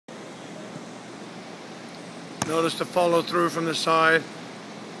Notice the follow through from the side.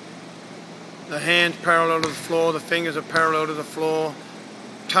 The hands parallel to the floor, the fingers are parallel to the floor.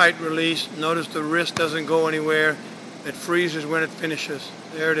 Tight release. Notice the wrist doesn't go anywhere. It freezes when it finishes.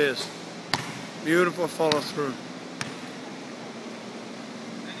 There it is. Beautiful follow through.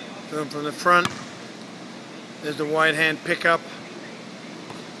 Doing from the front. There's the wide hand pickup.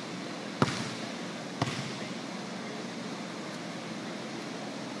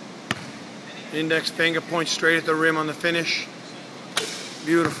 Index finger points straight at the rim on the finish.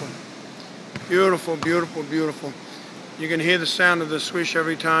 Beautiful. Beautiful, beautiful, beautiful. You can hear the sound of the swish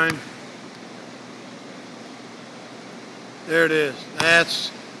every time. There it is.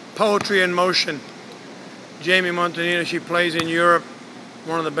 That's poetry in motion. Jami Montagnino, she plays in Europe.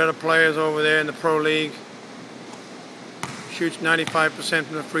 One of the better players over there in the Pro League. Shoots 95%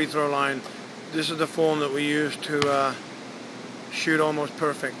 from the free throw line. This is the form that we use to shoot almost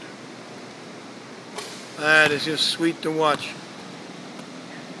perfect. That is just sweet to watch.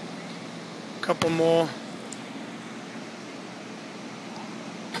 A couple more.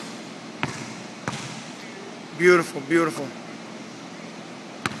 Beautiful, beautiful.